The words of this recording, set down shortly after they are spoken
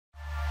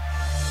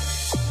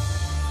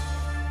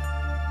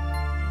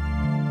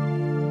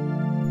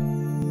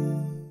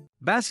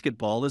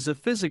Basketball is a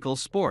physical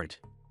sport.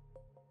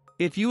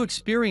 If you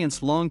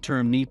experience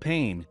long-term knee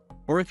pain,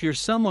 or if you're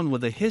someone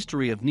with a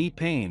history of knee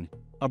pain,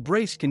 a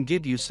brace can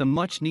give you some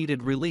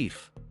much-needed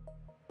relief.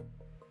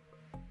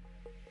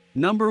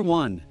 Number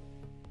 1.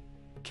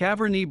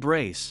 Cavern Knee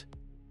Brace.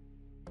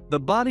 The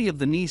body of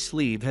the knee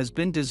sleeve has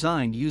been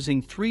designed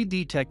using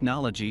 3D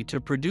technology to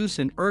produce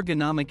an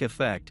ergonomic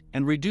effect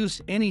and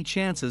reduce any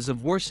chances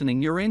of worsening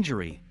your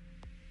injury.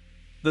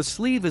 The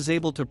sleeve is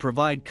able to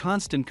provide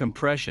constant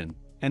compression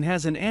and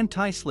has an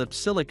anti-slip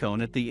silicone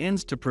at the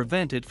ends to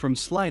prevent it from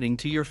sliding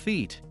to your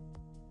feet.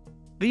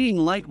 Being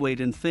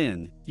lightweight and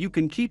thin, you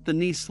can keep the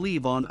knee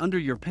sleeve on under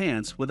your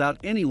pants without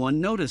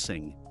anyone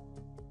noticing.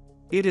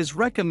 It is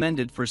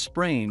recommended for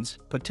sprains,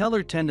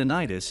 patellar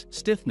tendonitis,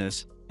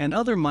 stiffness, and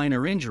other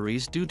minor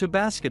injuries due to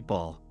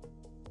basketball.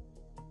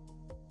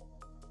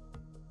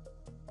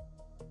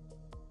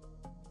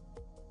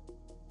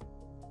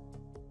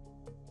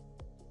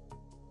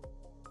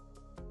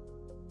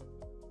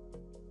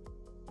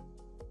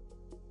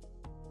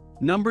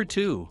 Number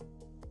 2.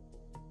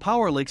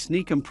 Powerlix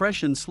Knee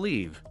Compression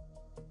Sleeve.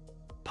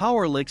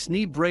 Powerlix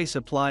knee brace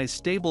applies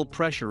stable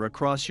pressure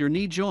across your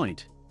knee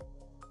joint.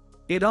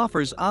 It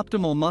offers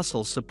optimal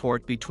muscle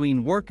support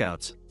between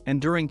workouts and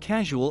during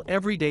casual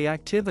everyday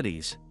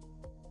activities.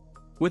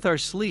 With our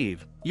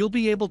sleeve, you'll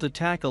be able to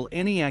tackle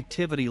any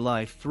activity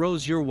life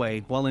throws your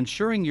way while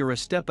ensuring you're a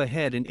step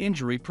ahead in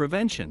injury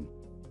prevention.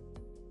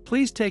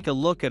 Please take a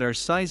look at our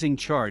sizing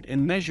chart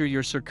and measure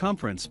your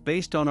circumference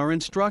based on our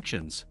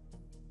instructions.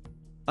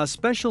 A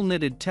special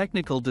knitted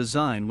technical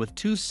design with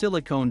 2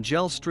 silicone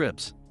gel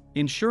strips,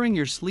 ensuring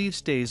your sleeve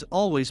stays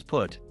always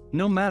put,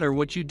 no matter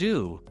what you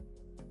do.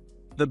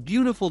 The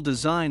beautiful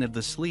design of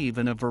the sleeve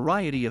in a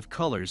variety of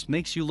colors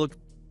makes you look.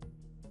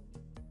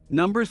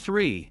 Number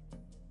 3.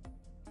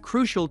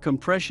 Crucial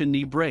Compression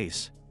Knee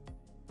Brace.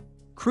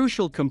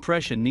 Crucial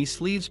compression knee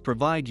sleeves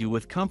provide you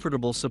with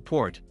comfortable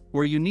support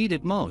where you need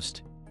it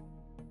most.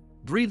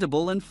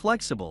 Breathable and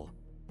flexible.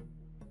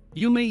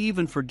 You may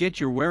even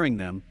forget you're wearing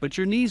them, but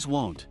your knees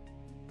won't.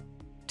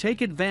 Take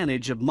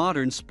advantage of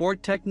modern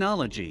sport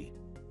technology.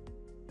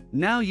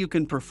 Now you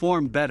can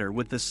perform better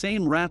with the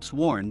same wraps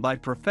worn by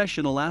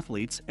professional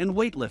athletes and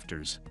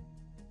weightlifters.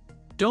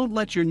 Don't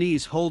let your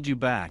knees hold you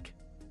back.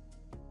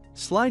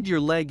 Slide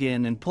your leg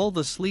in and pull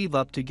the sleeve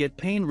up to get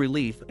pain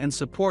relief and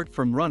support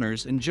from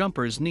runners and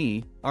jumpers'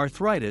 knee,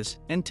 arthritis,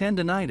 and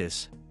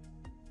tendonitis.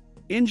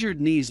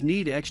 Injured knees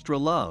need extra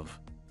love.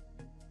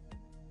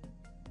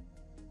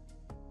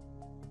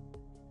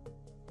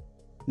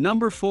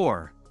 Number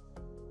 4.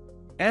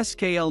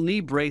 SKL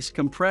Knee Brace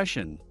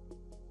Compression.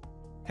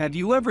 Have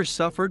you ever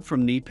suffered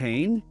from knee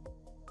pain?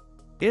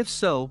 If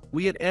so,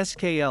 we at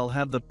SKL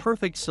have the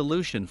perfect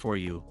solution for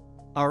you: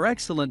 our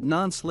excellent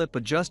non-slip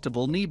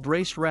adjustable knee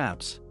brace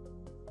wraps.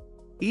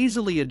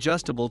 Easily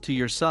adjustable to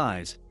your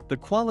size, the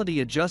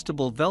quality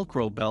adjustable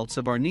Velcro belts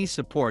of our knee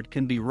support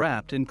can be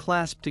wrapped and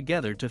clasped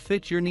together to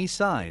fit your knee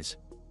size.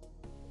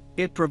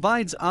 It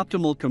provides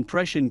optimal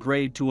compression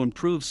grade to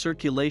improve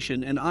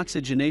circulation and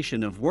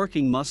oxygenation of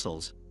working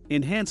muscles,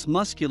 enhance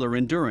muscular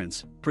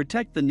endurance,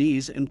 protect the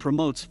knees and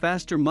promotes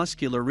faster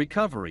muscular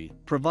recovery,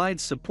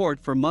 provides support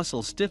for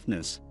muscle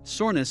stiffness,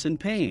 soreness and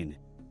pain.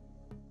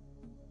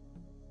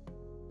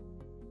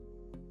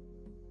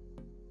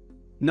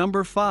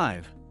 Number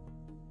 5.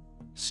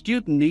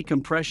 Scutin Knee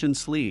Compression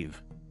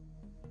Sleeve.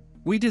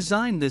 We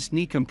designed this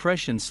knee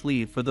compression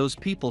sleeve for those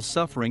people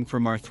suffering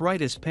from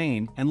arthritis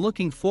pain and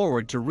looking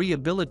forward to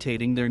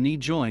rehabilitating their knee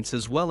joints,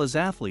 as well as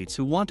athletes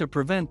who want to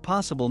prevent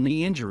possible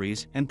knee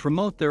injuries and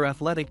promote their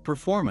athletic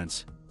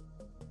performance.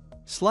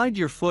 Slide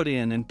your foot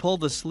in and pull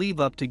the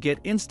sleeve up to get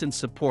instant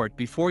support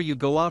before you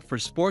go out for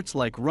sports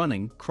like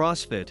running,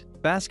 CrossFit,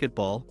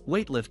 basketball,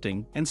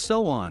 weightlifting, and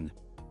so on.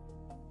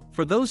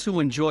 For those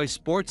who enjoy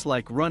sports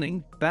like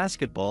running,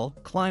 basketball,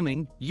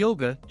 climbing,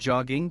 yoga,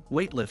 jogging,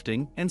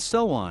 weightlifting, and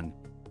so on.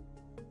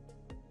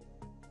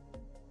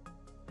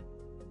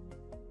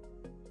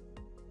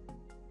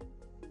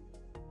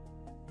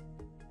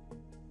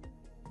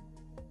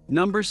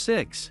 Number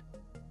 6.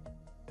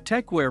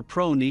 TechWear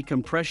Pro Knee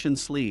Compression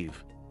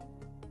Sleeve.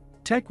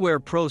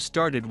 TechWear Pro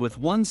started with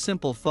one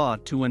simple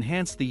thought: to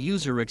enhance the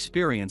user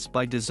experience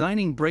by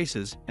designing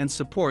braces and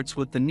supports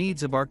with the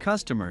needs of our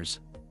customers.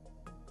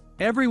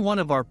 Every one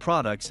of our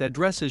products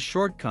addresses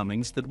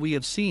shortcomings that we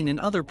have seen in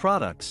other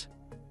products.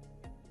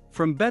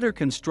 From better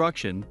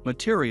construction,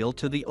 material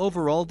to the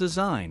overall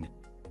design.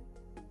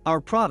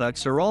 Our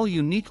products are all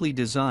uniquely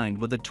designed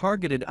with a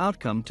targeted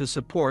outcome to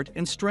support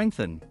and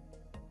strengthen.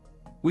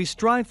 We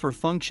strive for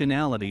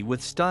functionality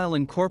with style,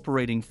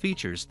 incorporating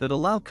features that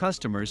allow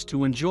customers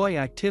to enjoy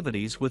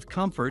activities with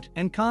comfort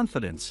and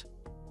confidence.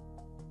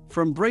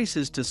 From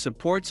braces to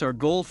supports, our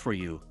goal for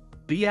you: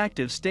 be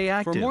active, stay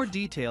active. For more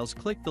details,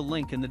 click the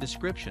link in the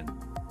description.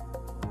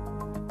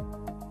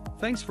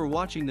 Thanks for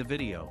watching the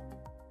video.